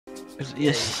Yes.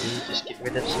 Yeah, you just get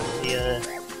rid of some of the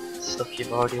stuff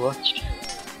you've already watched.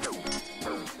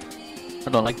 I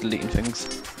don't like deleting things.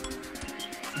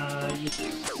 You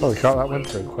do. Holy crap, that went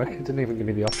through quick. It didn't even give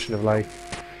me the option of like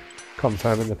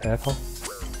confirming the PayPal.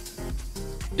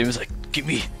 It was like, give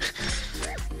me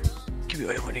all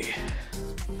your money.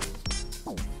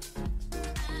 What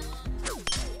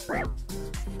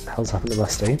the hell's happened to my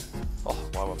Steam? Oh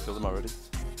wow, I've killed him already.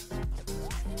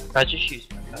 I just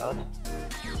used my card.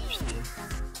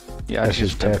 Yeah, I That's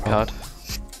just just debit PayPal. card.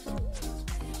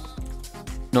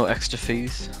 No extra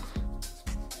fees.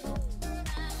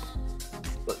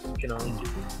 But you can only do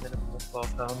a minimum of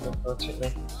 £4,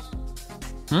 unfortunately.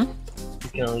 Hmm? You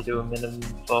can only do a minimum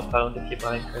of £4 if you're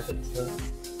buying credits though.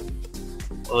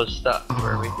 Or is that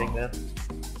for everything then?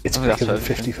 It's I think bigger than that's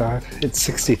everything. 55. It's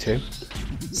 62.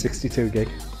 62 gig.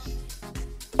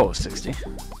 Oh, 60.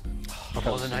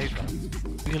 More than I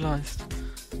Realised.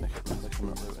 I'm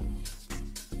not looting.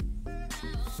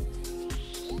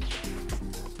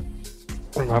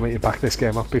 I need to back this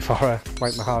game up before I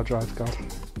wipe my hard drive, God.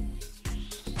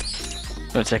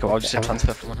 It's gonna take a while just to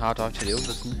transfer from one hard drive to the other,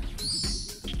 isn't it?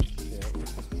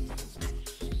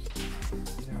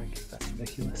 69 gig, that's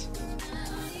ridiculous.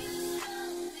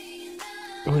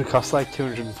 It would have cost like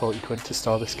 240 quid to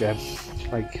store this game,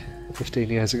 like 15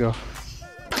 years ago.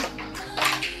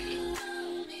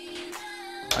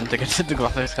 And they get the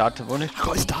graphics card to run it. I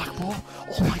got his Darkbow!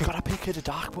 Oh my god, I PK'd a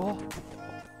Darkbow!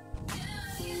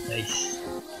 Nice.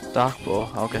 Darkbow,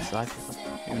 I'll guess that.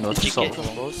 Even though it's Did you sort get of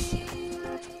it?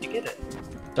 You get it?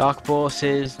 Darkbow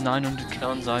says 900 kill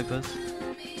on Zybers.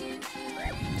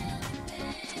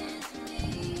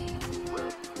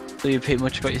 So you pretty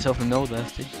much got yourself a mill there,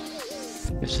 Steve.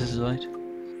 If this is right.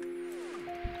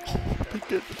 I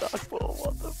PK'd the Darkbow,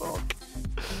 what the fuck?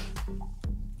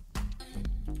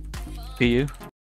 For you.